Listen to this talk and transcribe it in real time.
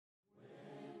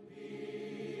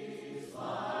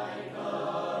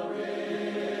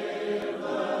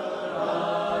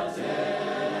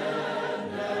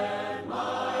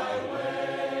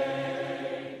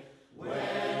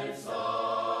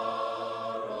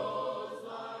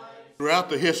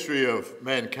Throughout the history of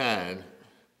mankind,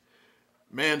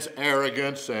 man's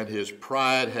arrogance and his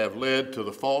pride have led to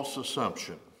the false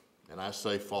assumption, and I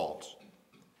say false,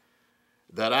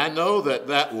 that I know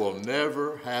that will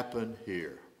never happen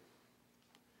here.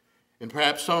 And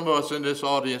perhaps some of us in this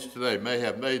audience today may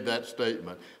have made that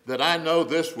statement, that I know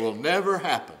this will never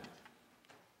happen.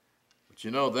 But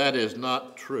you know, that is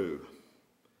not true.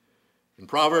 In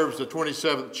Proverbs, the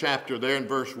 27th chapter, there in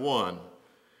verse 1,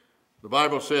 the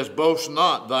Bible says, "Boast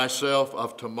not thyself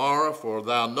of tomorrow, for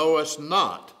thou knowest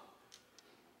not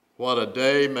what a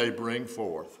day may bring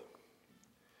forth."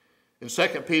 In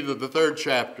 2 Peter, the 3rd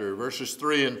chapter, verses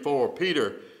 3 and 4,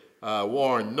 Peter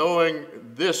warned, "Knowing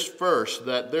this first,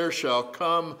 that there shall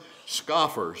come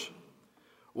scoffers,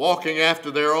 walking after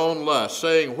their own lust,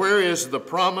 saying, Where is the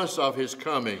promise of his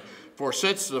coming? For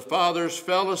since the fathers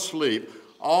fell asleep,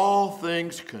 all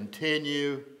things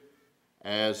continue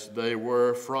as they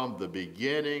were from the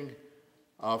beginning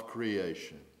of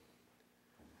creation."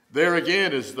 There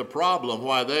again is the problem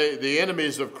why the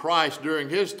enemies of Christ during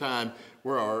his time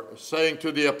were saying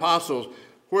to the apostles,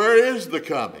 "Where is the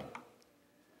coming?"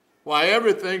 Why,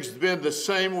 everything's been the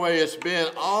same way it's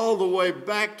been all the way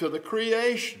back to the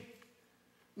creation.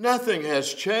 Nothing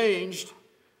has changed.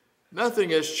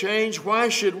 Nothing has changed. Why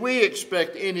should we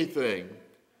expect anything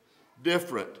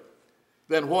different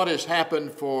than what has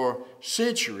happened for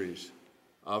centuries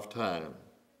of time?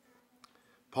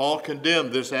 Paul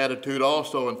condemned this attitude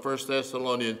also in 1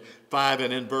 Thessalonians 5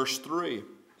 and in verse 3.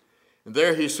 And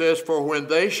there he says, "For when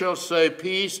they shall say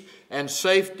peace and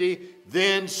safety,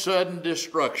 then sudden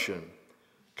destruction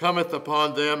cometh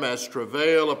upon them as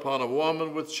travail upon a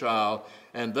woman with child,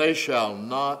 and they shall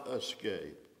not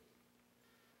escape."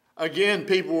 Again,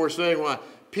 people were saying, "Why,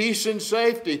 peace and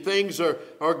safety, things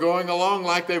are going along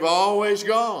like they've always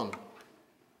gone."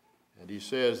 And he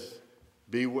says,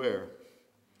 beware,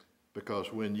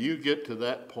 because when you get to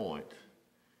that point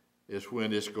is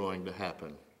when it's going to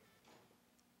happen.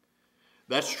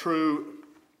 That's true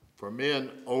for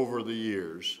men over the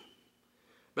years.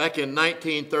 Back in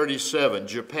 1937,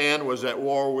 Japan was at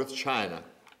war with China.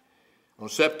 On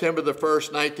September the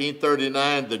 1st,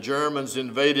 1939, the Germans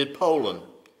invaded Poland.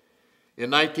 In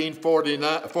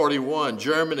 1941,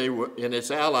 Germany and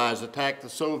its allies attacked the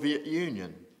Soviet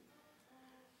Union.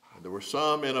 And there were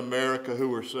some in America who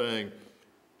were saying,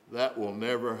 that will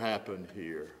never happen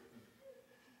here.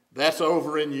 That's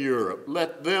over in Europe.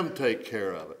 Let them take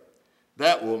care of it.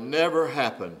 That will never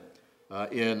happen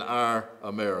in our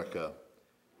America.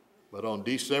 But on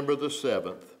December the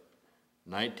 7th,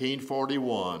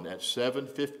 1941, at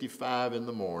 7:55 in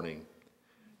the morning,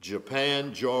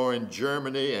 Japan joined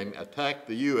Germany and attacked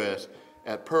the U.S.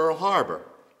 at Pearl Harbor,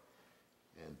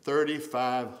 and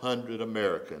 3,500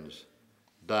 Americans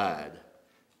died,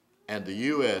 and the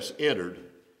U.S.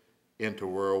 entered into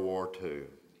World War II.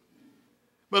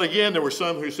 But again, there were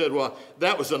some who said, well,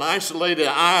 that was an isolated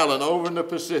island over in the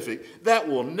Pacific. That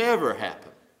will never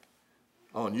happen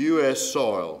on U.S.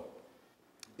 soil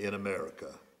in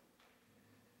America.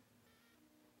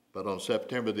 But on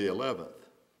September the 11th,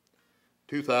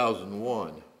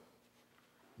 2001,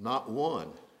 not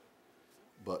one,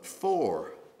 but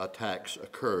 4 attacks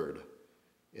occurred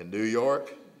in New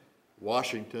York,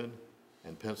 Washington,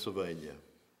 and Pennsylvania.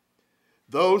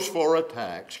 Those 4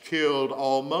 attacks killed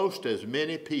almost as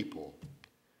many people,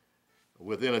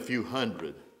 within a few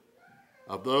hundred,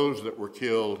 of those that were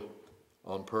killed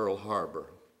on Pearl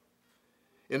Harbor.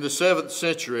 In the 7th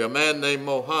century, a man named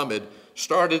Muhammad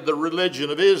started the religion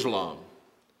of Islam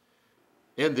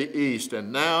in the East,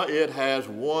 and now it has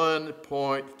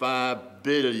 1.5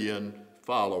 billion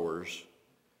followers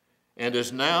and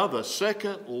is now the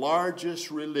 2nd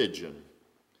largest religion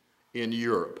in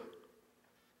Europe.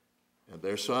 And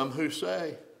there's some who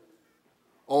say,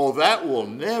 oh, that will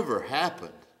never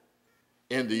happen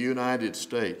in the United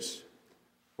States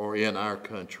or in our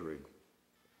country.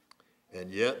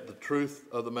 And yet the truth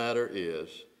of the matter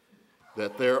is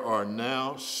that there are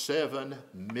now 7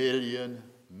 million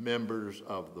members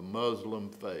of the Muslim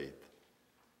faith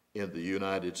in the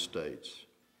United States.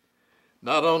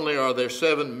 Not only are there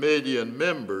 7 million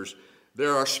members,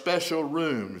 there are special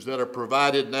rooms that are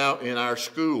provided now in our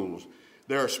schools.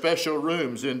 There are special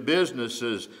rooms in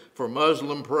businesses for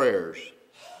Muslim prayers.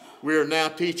 We are now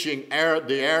teaching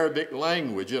the Arabic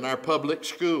language in our public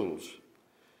schools.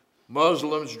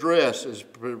 Muslims' dress is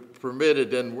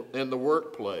permitted in the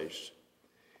workplace.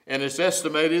 And it's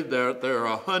estimated that there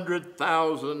are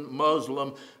 100,000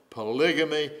 Muslim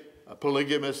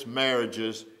polygamous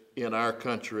marriages in our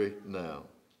country now.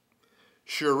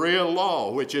 Sharia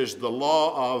law, which is the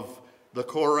law of the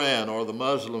Quran or the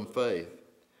Muslim faith.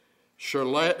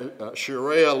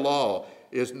 Sharia law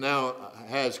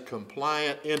has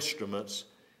compliant instruments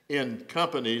in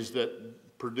companies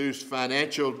that produce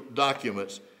financial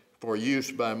documents for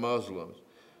use by Muslims.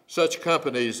 Such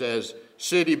companies as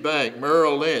Citibank,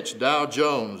 Merrill Lynch, Dow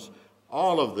Jones,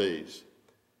 all of these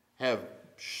have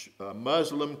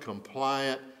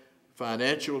Muslim-compliant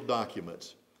financial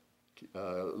documents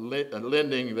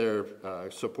lending their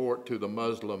support to the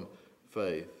Muslim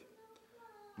faith.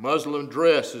 Muslim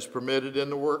dress is permitted in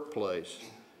the workplace.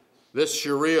 This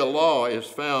Sharia law is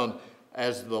found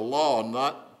as the law,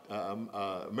 not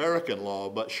American law,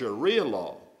 but Sharia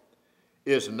law,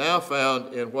 is now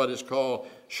found in what is called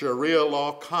Sharia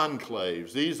law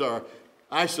conclaves. These are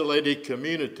isolated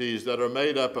communities that are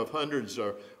made up of hundreds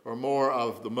or more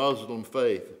of the Muslim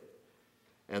faith.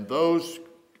 And those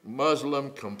Muslim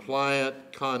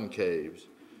compliant conclaves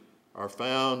are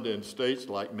found in states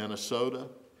like Minnesota.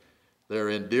 They're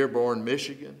in Dearborn,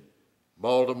 Michigan,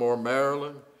 Baltimore,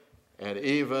 Maryland, and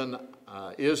even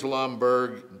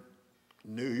Islamburg,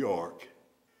 New York.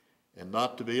 And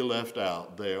not to be left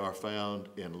out, they are found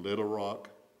in Little Rock,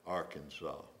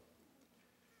 Arkansas.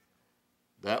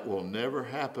 That will never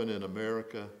happen in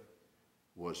America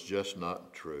was just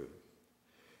not true.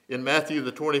 In Matthew,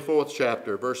 the 24th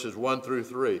chapter, verses 1 through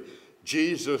 3,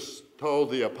 Jesus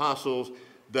told the apostles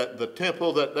that the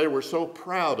temple that they were so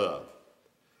proud of,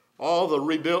 all the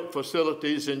rebuilt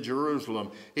facilities in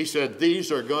Jerusalem, he said,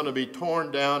 these are going to be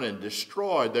torn down and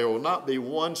destroyed. There will not be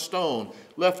one stone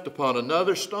left upon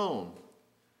another stone.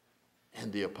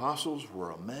 And the apostles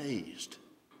were amazed.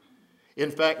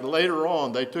 In fact, later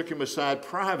on, they took him aside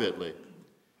privately,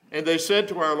 and they said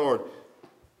to our Lord,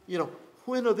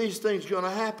 when are these things going to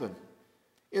happen?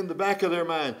 In the back of their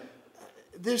mind,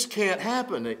 this can't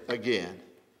happen again.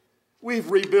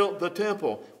 We've rebuilt the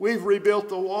temple. We've rebuilt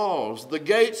the walls. The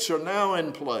gates are now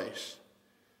in place.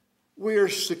 We are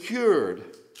secured.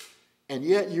 And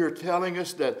yet you're telling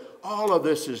us that all of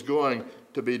this is going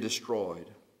to be destroyed.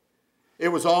 It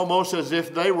was almost as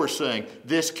if they were saying,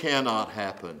 this cannot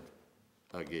happen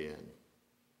again.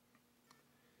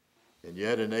 And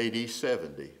yet in AD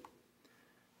 70,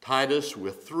 Titus,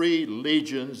 with 3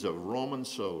 legions of Roman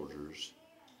soldiers,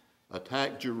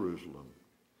 attacked Jerusalem,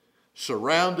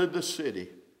 surrounded the city,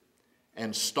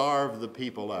 and starved the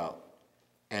people out,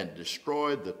 and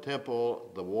destroyed the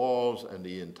temple, the walls, and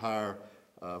the entire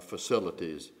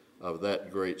facilities of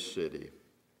that great city.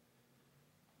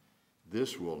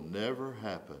 This will never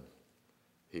happen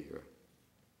here.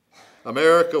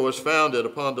 America was founded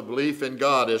upon the belief in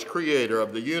God as creator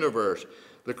of the universe,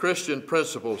 the Christian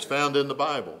principles found in the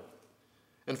Bible.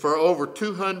 And for over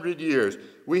 200 years,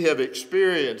 we have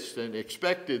experienced and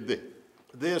expected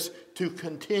this to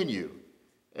continue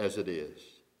as it is.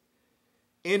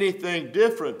 Anything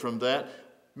different from that,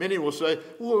 many will say,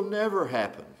 will never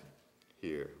happen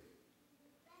here.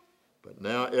 But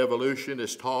now evolution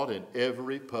is taught in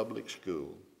every public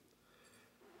school.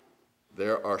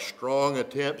 There are strong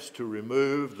attempts to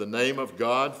remove the name of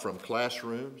God from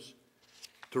classrooms,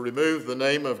 to remove the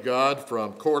name of God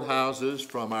from courthouses,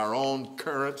 from our own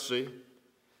currency,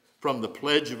 from the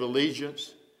Pledge of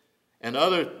Allegiance, and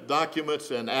other documents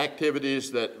and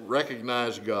activities that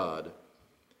recognize God.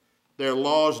 There are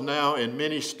laws now in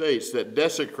many states that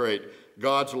desecrate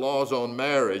God's laws on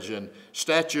marriage and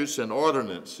statutes and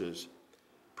ordinances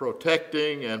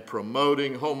protecting and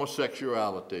promoting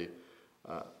homosexuality.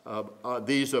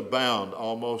 These abound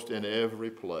almost in every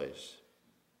place.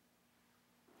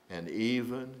 And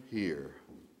even here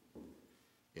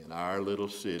in our little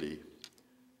city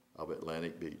of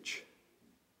Atlantic Beach.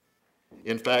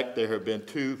 In fact, there have been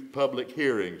 2 public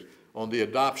hearings on the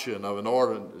adoption of an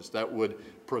ordinance that would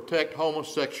protect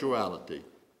homosexuality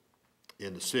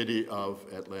in the city of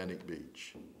Atlantic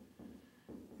Beach.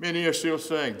 Many are still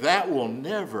saying, that will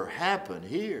never happen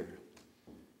here.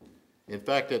 In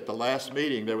fact, at the last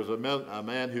meeting, there was a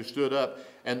man who stood up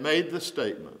and made the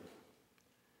statement,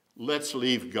 let's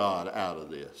leave God out of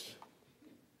this.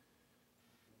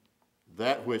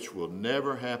 That which will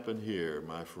never happen here,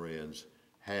 my friends,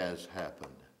 has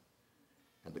happened.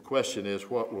 And the question is,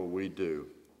 what will we do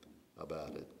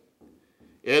about it?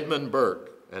 Edmund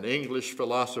Burke, an English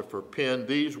philosopher, penned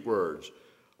these words,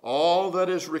 all that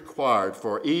is required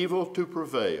for evil to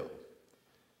prevail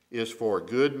is for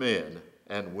good men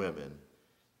and women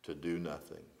to do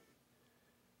nothing.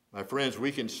 My friends,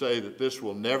 we can say that this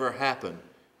will never happen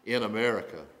in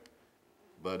America,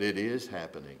 but it is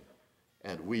happening,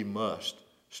 and we must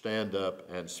stand up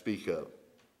and speak up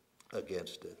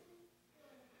against it.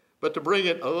 But to bring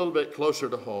it a little bit closer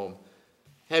to home,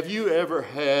 have you ever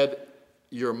had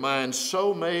your mind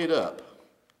so made up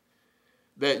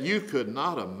that you could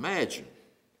not imagine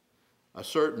a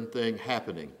certain thing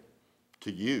happening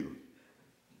to you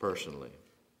personally.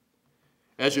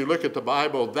 As you look at the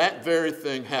Bible, that very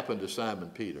thing happened to Simon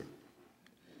Peter.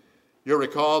 You'll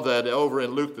recall that over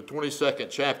in Luke, the 22nd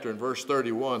chapter, in verse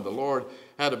 31, the Lord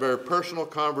had a very personal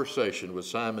conversation with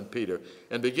Simon Peter.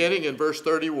 And beginning in verse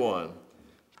 31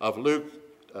 of Luke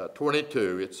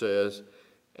 22, it says,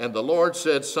 "And the Lord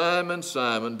said, Simon,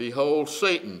 Simon, behold,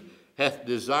 Satan hath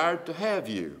desired to have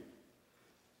you,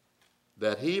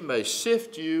 that he may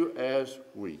sift you as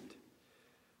wheat.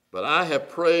 But I have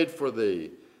prayed for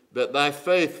thee, that thy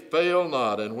faith fail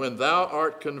not, and when thou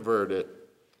art converted,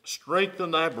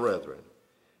 strengthen thy brethren.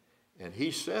 And he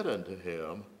said unto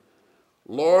him,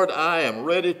 Lord, I am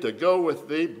ready to go with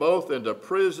thee both into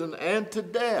prison and to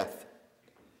death.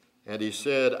 And he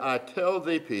said, I tell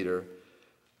thee, Peter,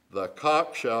 the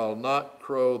cock shall not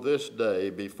crow this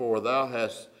day before thou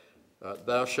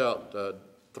shalt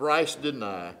thrice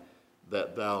deny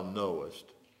that thou knowest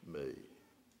me."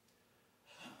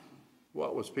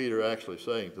 What was Peter actually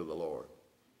saying to the Lord?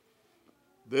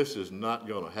 This is not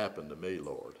going to happen to me,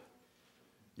 Lord.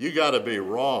 You got to be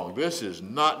wrong. This is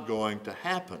not going to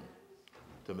happen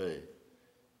to me.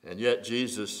 And yet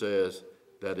Jesus says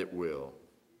that it will.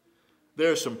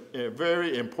 There are some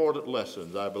very important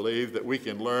lessons, I believe, that we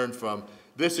can learn from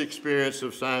this experience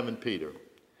of Simon Peter.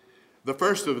 The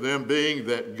first of them being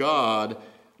that God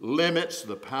limits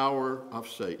the power of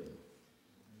Satan.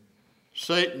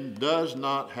 Satan does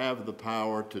not have the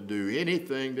power to do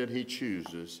anything that he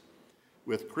chooses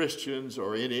with Christians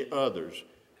or any others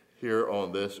here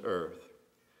on this earth.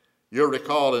 You'll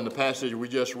recall in the passage we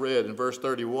just read in verse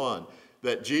 31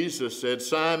 that Jesus said,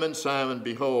 Simon, Simon,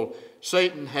 behold,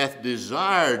 Satan hath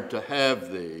desired to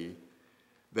have thee,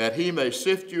 that he may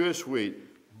sift you as wheat,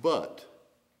 but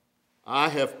I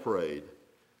have prayed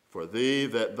for thee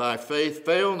that thy faith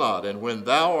fail not, and when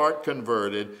thou art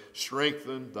converted,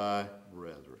 strengthen thy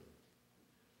brethren.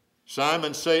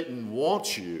 Simon, Satan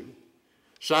wants you.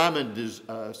 Satan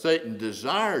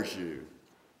desires you,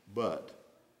 but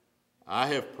I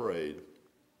have prayed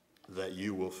that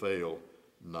you will fail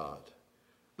not.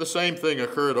 The same thing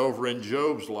occurred over in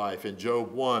Job's life in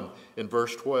Job 1 in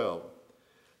verse 12.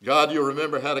 God, you'll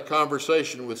remember, had a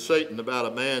conversation with Satan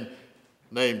about a man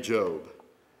named Job.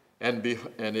 And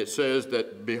it says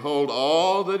that, behold,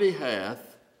 all that he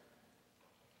hath,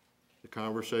 the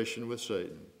conversation with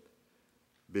Satan,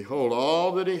 behold,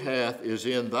 all that he hath is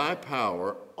in thy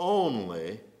power,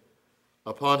 only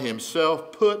upon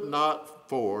himself put not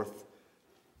forth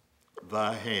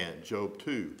thy hand. Job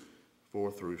 2,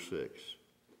 4 through 6.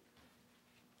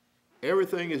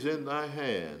 Everything is in thy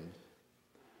hand,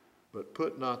 but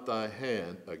put not thy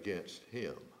hand against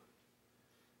him.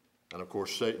 And of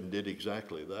course, Satan did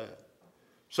exactly that.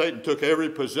 Satan took every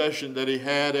possession that he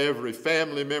had, every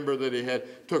family member that he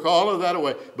had, took all of that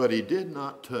away, but he did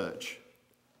not touch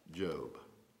Job.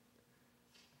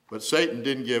 But Satan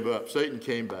didn't give up. Satan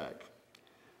came back.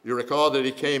 You recall that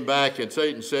he came back and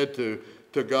Satan said to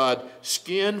God,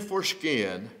 skin for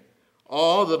skin,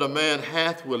 all that a man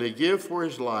hath will he give for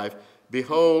his life.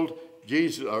 Behold,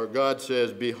 Jesus, or God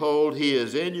says, behold, he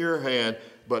is in your hand,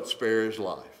 but spare his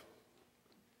life.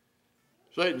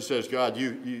 Satan says, God,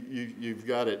 you've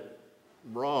got it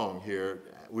wrong here.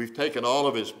 We've taken all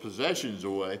of his possessions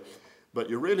away, but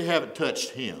you really haven't touched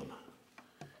him.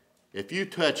 If you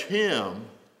touch him,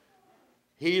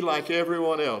 he, like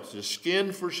everyone else, is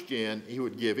skin for skin. He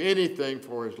would give anything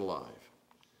for his life.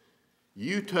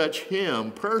 You touch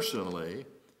him personally,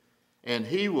 and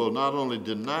he will not only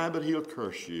deny, but he'll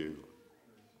curse you.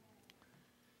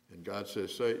 And God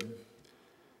says, Satan,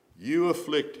 you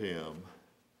afflict him,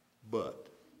 but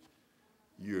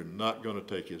you're not going to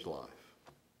take his life.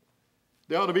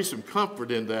 There ought to be some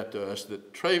comfort in that to us,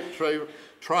 that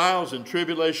trials and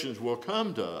tribulations will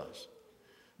come to us.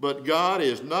 But God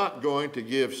is not going to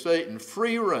give Satan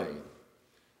free rein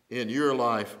in your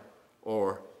life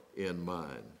or in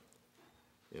mine.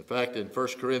 In fact, in 1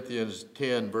 Corinthians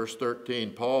 10, verse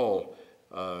 13, Paul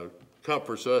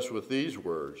comforts us with these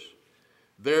words.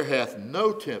 There hath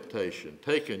no temptation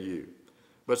taken you,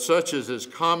 but such as is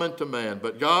common to man.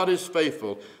 But God is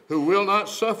faithful, who will not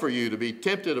suffer you to be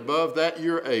tempted above that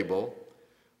you're able,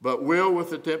 but will with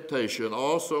the temptation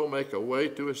also make a way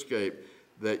to escape,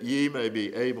 that ye may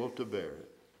be able to bear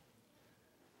it.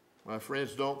 My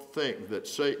friends, don't think that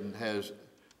Satan has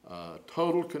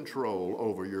total control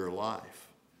over your life.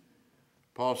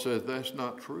 Paul says that's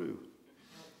not true.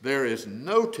 There is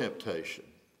no temptation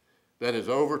that has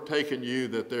overtaken you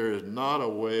that there is not a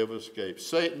way of escape.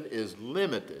 Satan is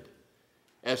limited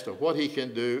as to what he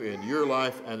can do in your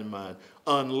life and in mine,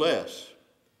 unless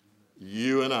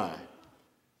you and I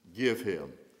give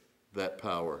him that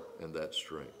power and that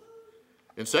strength.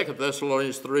 In 2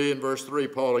 Thessalonians 3 and verse 3,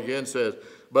 Paul again says,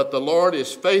 "But the Lord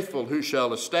is faithful, who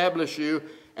shall establish you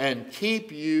and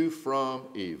keep you from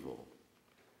evil."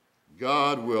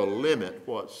 God will limit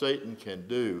what Satan can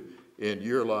do in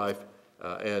your life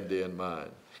and in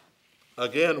mine.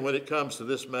 Again, when it comes to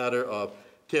this matter of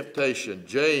temptation,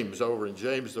 James, over in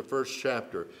James, the first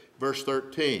chapter, verse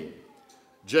 13,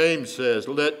 James says,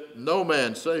 "Let no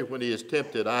man say when he is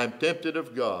tempted, I am tempted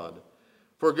of God.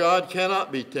 For God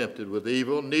cannot be tempted with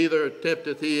evil, neither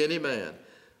tempteth he any man.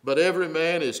 But every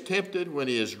man is tempted when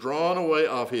he is drawn away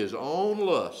of his own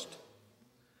lust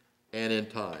and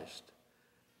enticed.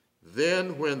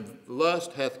 Then when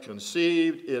lust hath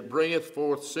conceived, it bringeth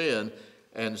forth sin,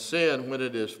 and sin, when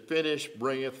it is finished,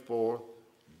 bringeth forth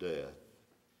death."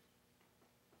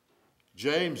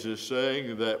 James is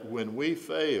saying that when we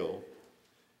fail,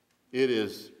 it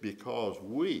is because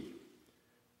we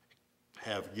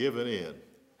have given in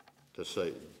to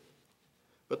Satan.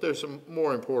 But there's some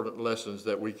more important lessons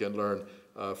that we can learn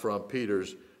from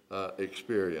Peter's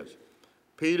experience.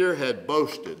 Peter had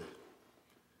boasted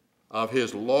of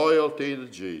his loyalty to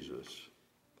Jesus.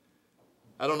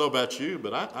 I don't know about you,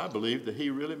 but I believe that he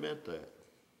really meant that.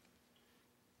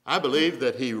 I believe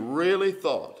that he really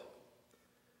thought,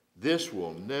 this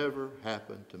will never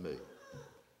happen to me.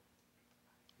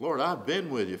 Lord, I've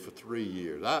been with you for 3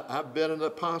 years. I've been an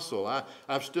apostle.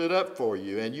 I've stood up for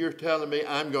you, and you're telling me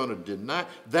I'm going to deny?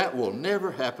 That will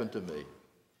never happen to me.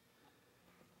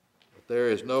 But there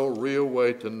is no real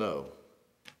way to know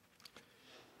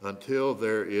until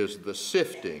there is the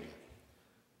sifting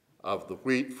of the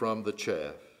wheat from the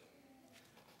chaff.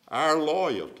 Our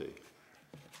loyalty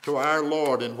to our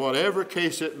Lord, in whatever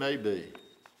case it may be,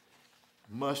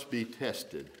 must be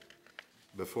tested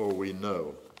before we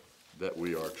know that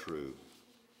we are true.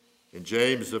 In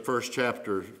James, the first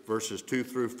chapter, verses 2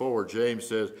 through 4, James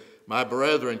says, "My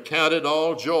brethren, count it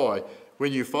all joy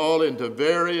when you fall into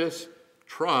various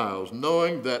trials,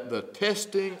 knowing that the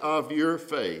testing of your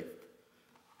faith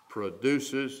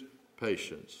produces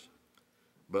patience.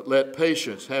 But let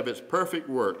patience have its perfect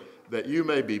work, that you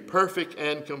may be perfect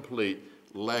and complete,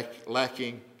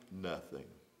 lacking nothing."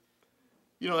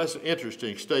 You know, that's an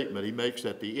interesting statement he makes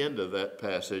at the end of that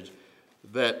passage,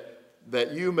 that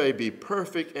you may be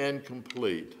perfect and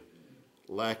complete,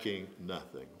 lacking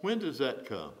nothing. When does that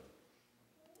come?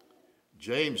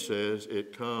 James says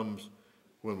it comes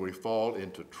when we fall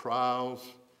into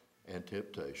trials and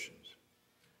temptations.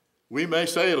 We may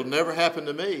say it'll never happen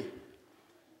to me,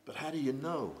 but how do you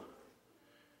know?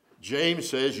 James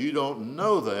says you don't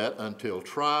know that until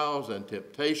trials and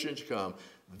temptations come.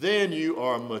 Then you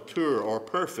are mature or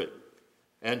perfect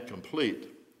and complete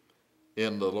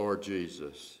in the Lord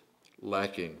Jesus,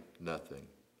 lacking nothing.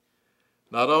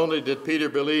 Not only did Peter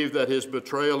believe that his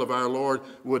betrayal of our Lord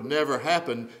would never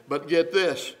happen, but get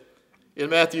this. In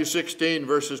Matthew 16,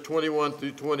 verses 21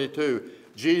 through 22,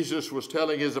 Jesus was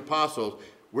telling his apostles,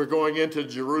 we're going into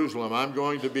Jerusalem. I'm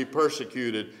going to be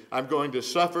persecuted. I'm going to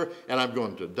suffer, and I'm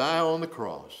going to die on the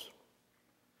cross.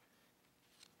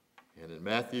 And in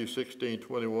Matthew 16,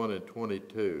 21 and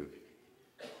 22,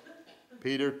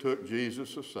 Peter took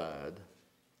Jesus aside,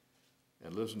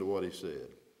 and listen to what he said.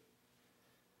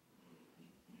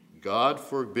 "God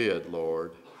forbid,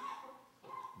 Lord,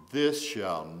 this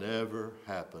shall never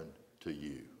happen to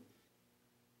you."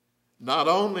 Not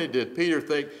only did Peter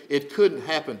think it couldn't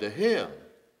happen to him,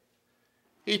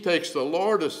 he takes the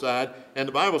Lord aside, and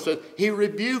the Bible says he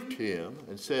rebuked him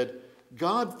and said,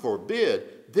 "God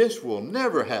forbid, this will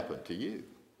never happen to you."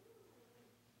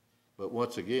 But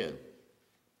once again,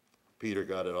 Peter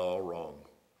got it all wrong.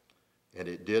 And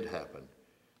it did happen,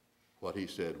 what he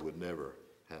said would never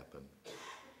happen.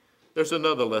 There's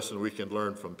another lesson we can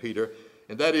learn from Peter,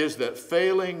 and that is that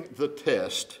failing the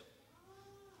test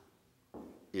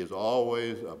is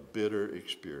always a bitter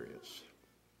experience.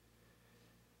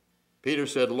 Peter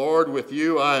said, "Lord, with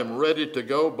you I am ready to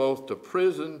go both to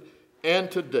prison and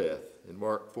to death," in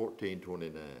Mark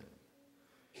 14:29.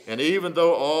 "And even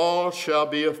though all shall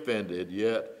be offended,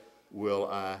 yet will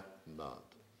I not."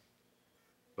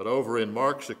 But over in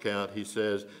Mark's account, he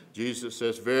says, Jesus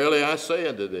says, "Verily I say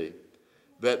unto thee,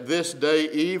 that this day,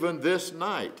 even this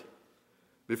night,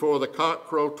 before the cock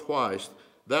crow twice,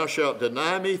 thou shalt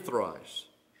deny me thrice."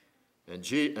 And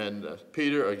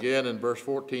Peter, again in verse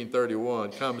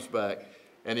 14:31, comes back,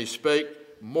 and he spake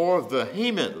more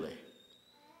vehemently,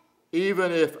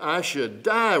 "Even if I should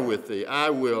die with thee,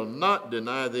 I will not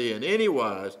deny thee in any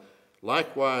wise.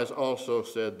 Likewise also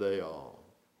said they all."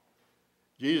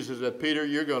 Jesus said, "Peter,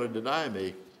 you're going to deny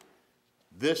me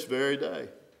this very day."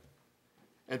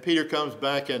 And Peter comes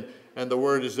back, and the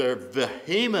word is there,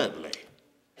 vehemently,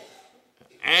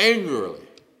 angrily,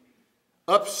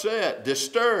 upset,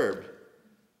 disturbed.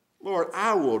 Lord,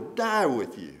 I will die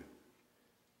with you.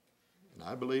 And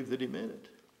I believe that he meant it.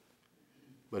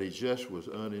 But he just was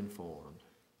uninformed.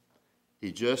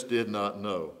 He just did not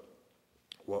know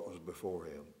what was before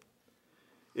him.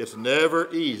 It's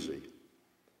never easy.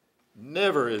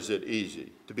 Never is it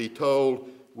easy to be told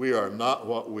we are not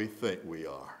what we think we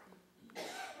are.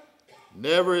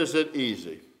 Never is it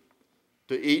easy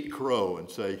to eat crow and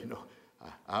say,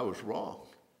 I was wrong.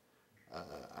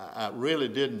 I really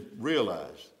didn't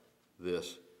realize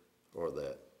this or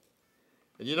that.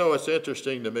 And it's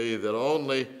interesting to me that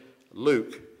only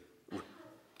Luke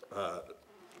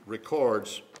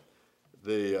records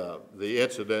the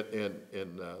incident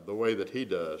in the way that he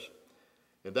does.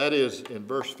 And that is in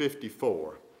verse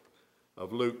 54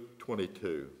 of Luke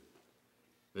 22.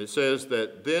 And it says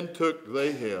that, then took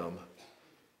they him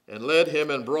and led him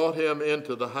and brought him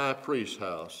into the high priest's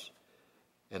house.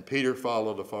 And Peter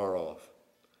followed afar off.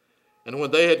 And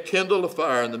when they had kindled a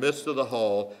fire in the midst of the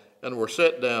hall and were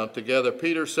set down together,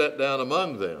 Peter sat down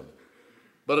among them.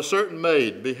 But a certain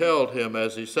maid beheld him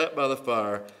as he sat by the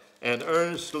fire, and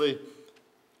earnestly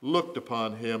looked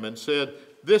upon him, and said,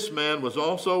 this man was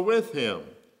also with him.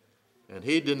 And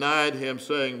he denied him,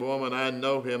 saying, woman, I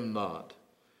know him not.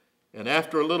 And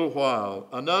after a little while,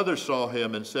 another saw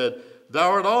him and said, thou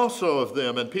art also of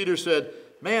them. And Peter said,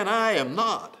 man, I am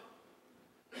not.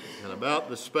 And about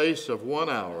the space of 1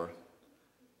 hour,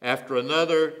 after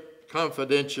another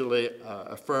confidentially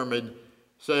affirmed,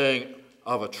 saying,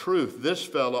 of a truth, this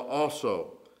fellow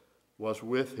also was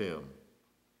with him,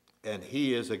 and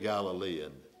he is a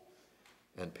Galilean.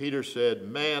 And Peter said,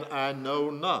 man, I know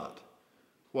not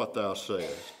what thou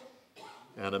sayest.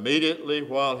 And immediately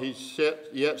while he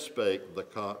yet spake, the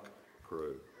cock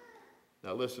crew.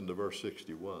 Now listen to verse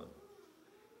 61.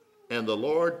 And the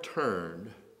Lord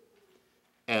turned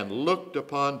and looked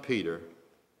upon Peter,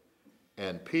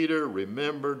 and Peter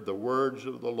remembered the words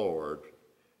of the Lord,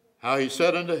 how he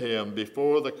said unto him,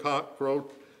 before the cock crow,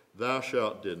 thou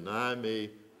shalt deny me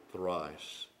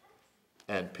thrice.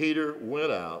 And Peter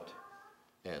went out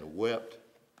and wept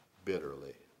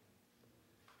bitterly.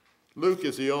 Luke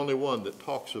is the only one that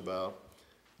talks about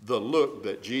the look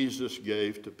that Jesus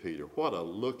gave to Peter. What a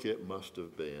look it must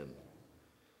have been.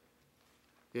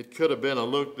 It could have been a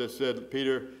look that said,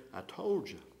 Peter, I told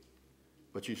you,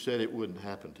 but you said it wouldn't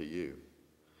happen to you.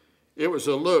 It was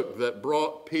a look that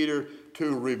brought Peter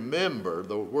to remember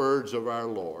the words of our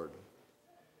Lord.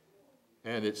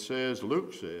 And it says,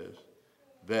 Luke says,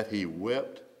 that he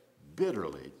wept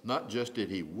bitterly. Not just did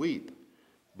he weep,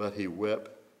 but he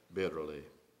wept bitterly.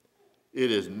 It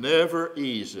is never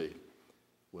easy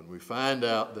when we find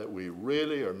out that we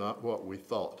really are not what we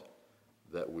thought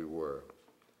that we were.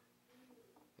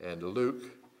 And Luke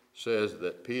says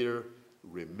that Peter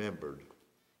remembered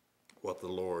what the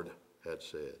Lord had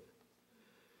said.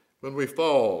 When we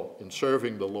fall in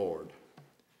serving the Lord,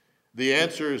 the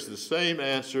answer is the same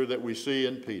answer that we see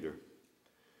in Peter.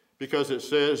 Because it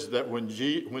says that when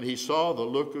he saw the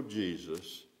look of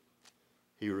Jesus,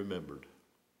 he remembered.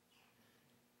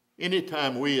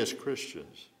 Anytime we as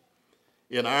Christians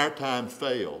in our time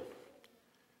fail,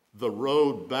 the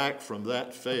road back from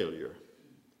that failure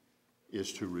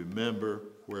is to remember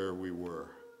where we were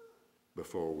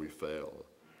before we failed.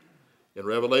 In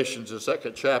Revelations, the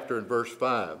 2nd chapter and verse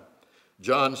 5,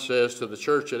 John says to the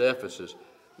church at Ephesus,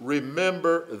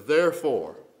 remember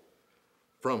therefore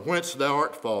from whence thou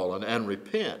art fallen, and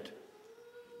repent.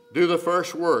 Do the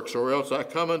first works, or else I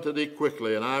come unto thee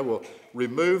quickly, and I will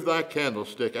remove thy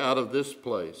candlestick out of this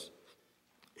place,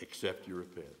 except you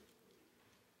repent.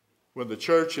 When the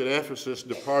church at Ephesus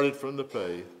departed from the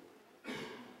faith,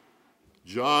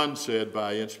 John said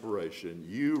by inspiration,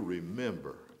 you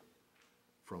remember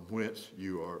from whence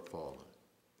you are fallen.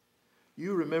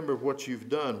 You remember what you've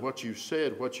done, what you've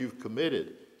said, what you've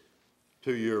committed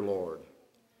to your Lord.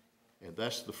 And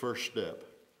that's the first step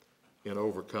in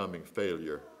overcoming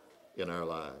failure in our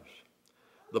lives.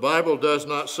 The Bible does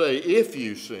not say if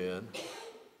you sin.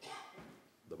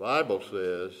 The Bible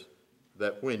says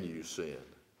that when you sin.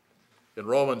 In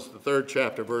Romans, the 3rd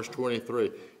chapter, verse 23,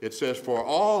 it says, for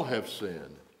all have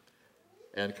sinned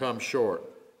and come short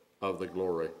of the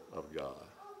glory of God.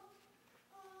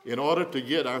 In order to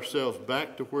get ourselves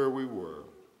back to where we were,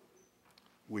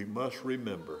 we must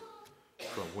remember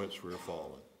from whence we're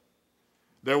fallen.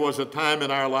 There was a time in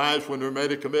our lives when we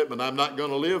made a commitment, I'm not going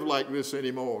to live like this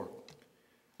anymore.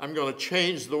 I'm going to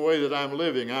change the way that I'm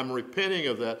living. I'm repenting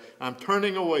of that. I'm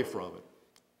turning away from it.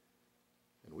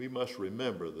 And we must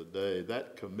remember the day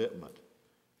that commitment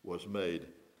was made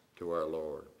to our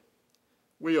Lord.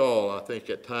 We all, I think,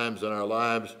 at times in our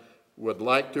lives would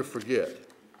like to forget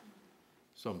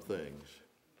some things.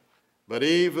 But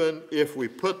even if we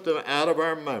put them out of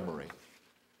our memory,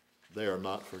 they are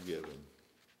not forgiven.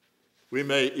 We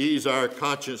may ease our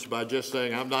conscience by just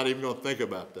saying, I'm not even going to think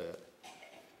about that.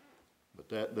 But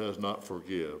that does not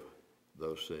forgive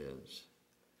those sins.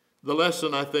 The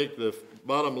lesson, I think, the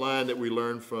bottom line that we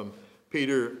learn from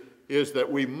Peter is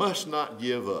that we must not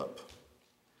give up.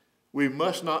 We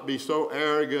must not be so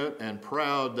arrogant and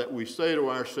proud that we say to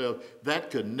ourselves,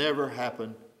 that could never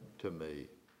happen to me.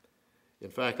 In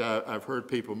fact, I've heard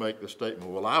people make the statement,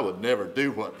 well, I would never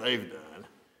do what they've done.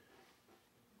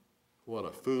 What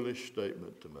a foolish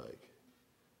statement to make.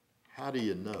 How do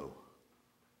you know?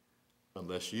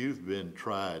 Unless you've been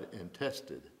tried and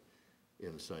tested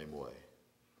in the same way.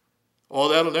 Oh,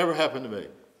 that'll never happen to me.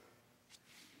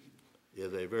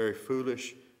 Is a very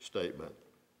foolish statement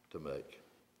to make.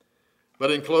 But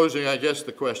in closing, I guess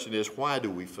the question is, why do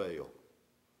we fail?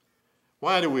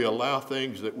 Why do we allow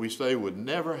things that we say would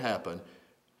never happen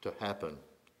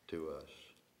to us?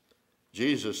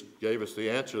 Jesus gave us the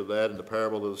answer to that in the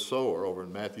parable of the sower over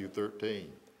in Matthew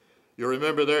 13. You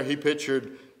remember there he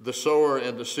pictured the sower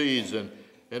and the seeds, and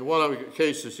in one of the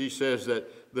cases he says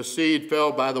that the seed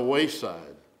fell by the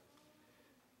wayside.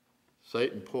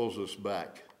 Satan pulls us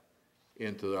back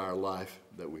into our life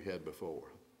that we had before.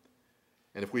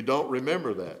 And if we don't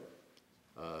remember that,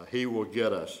 he will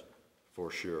get us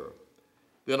for sure.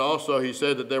 Then also he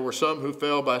said that there were some who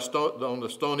fell on the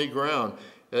stony ground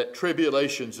at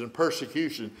tribulations and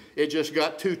persecution. It just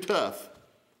got too tough.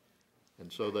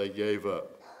 And so they gave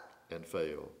up and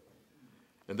failed.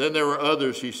 And then there were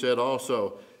others, he said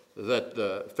also,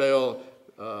 that fell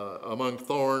among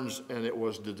thorns, and it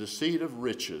was the deceit of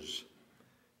riches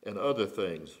and other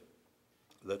things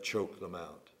that choked them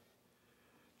out.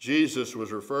 Jesus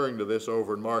was referring to this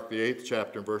over in Mark the 8th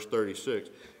chapter, in verse 36,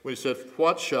 when he said,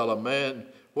 what shall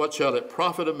it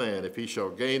profit a man if he shall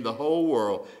gain the whole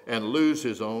world and lose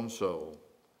his own soul?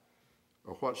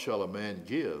 Or what shall a man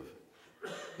give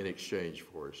in exchange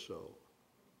for his soul?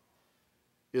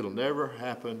 It'll never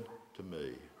happen to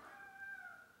me.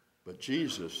 But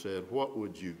Jesus said, what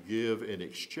would you give in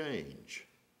exchange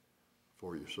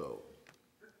for your soul?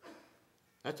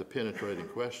 That's a penetrating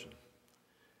question.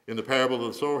 In the parable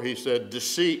of the sower, he said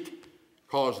deceit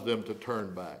caused them to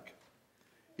turn back.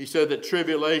 He said that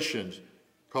tribulations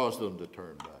caused them to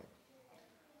turn back.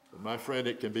 But my friend,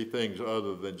 it can be things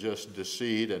other than just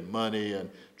deceit and money and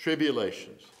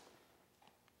tribulations.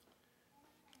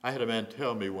 I had a man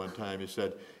tell me one time, he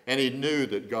said, and he knew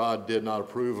that God did not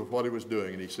approve of what he was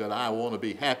doing. And he said, I want to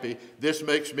be happy. This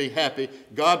makes me happy.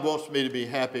 God wants me to be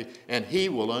happy, and he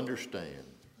will understand.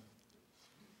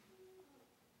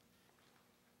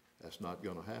 That's not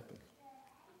going to happen.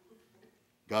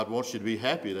 God wants you to be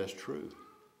happy, that's true.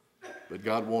 But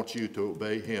God wants you to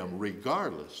obey him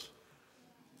regardless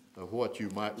of what you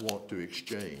might want to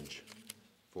exchange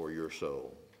for your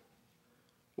soul.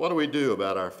 What do we do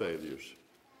about our failures?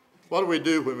 What do we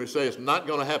do when we say it's not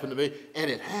going to happen to me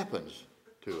and it happens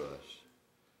to us?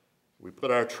 We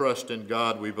put our trust in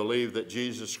God. We believe that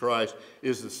Jesus Christ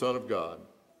is the Son of God.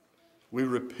 We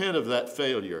repent of that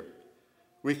failure.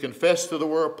 We confess to the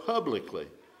world publicly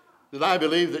that I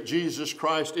believe that Jesus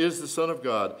Christ is the Son of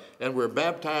God, and we're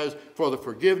baptized for the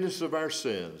forgiveness of our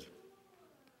sins.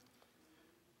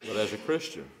 But as a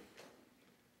Christian,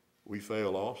 we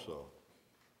fail also.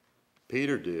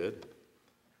 Peter did,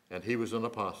 and he was an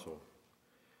apostle.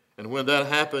 And when that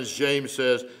happens, James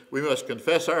says, we must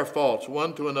confess our faults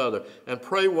one to another and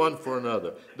pray one for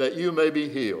another, that you may be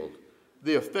healed.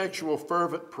 The effectual,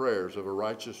 fervent prayers of a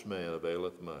righteous man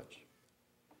availeth much.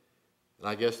 And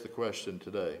I guess the question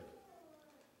today,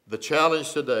 the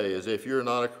challenge today is if you're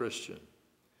not a Christian,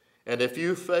 and if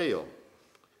you fail,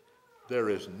 there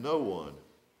is no one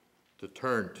to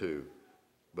turn to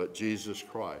but Jesus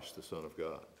Christ, the Son of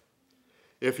God.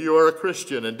 If you are a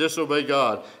Christian and disobey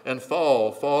God and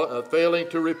failing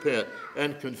to repent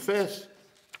and confess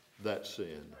that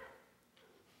sin,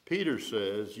 Peter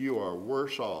says you are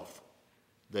worse off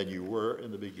than you were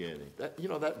in the beginning.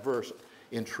 That verse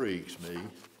intrigues me.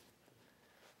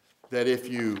 That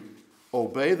if you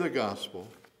obey the gospel,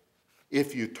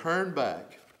 if you turn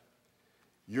back,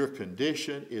 your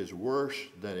condition is worse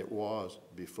than it was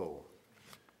before.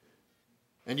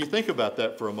 And you think about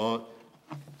that for a moment.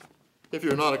 If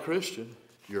you're not a Christian,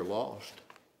 you're lost.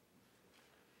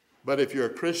 But if you're a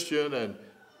Christian and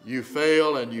you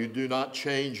fail and you do not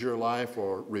change your life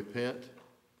or repent, it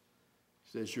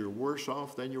says you're worse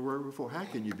off than you were before. How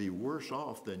can you be worse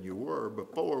off than you were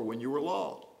before when you were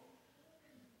lost?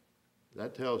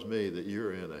 that tells me that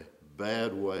you're in a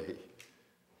bad way.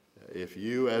 If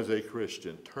you, as a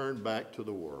Christian, turn back to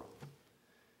the world,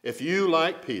 if you,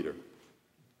 like Peter,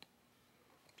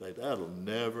 say, that'll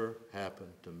never happen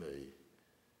to me,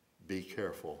 be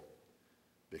careful,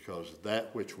 because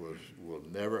that which will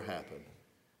never happen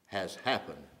has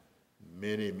happened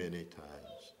many, many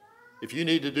times. If you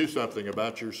need to do something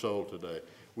about your soul today,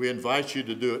 we invite you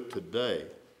to do it today.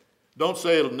 Don't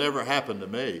say it'll never happen to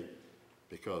me,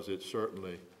 because it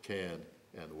certainly can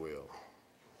and will.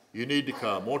 You need to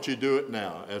come. Won't you do it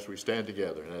now as we stand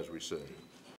together and as we sing?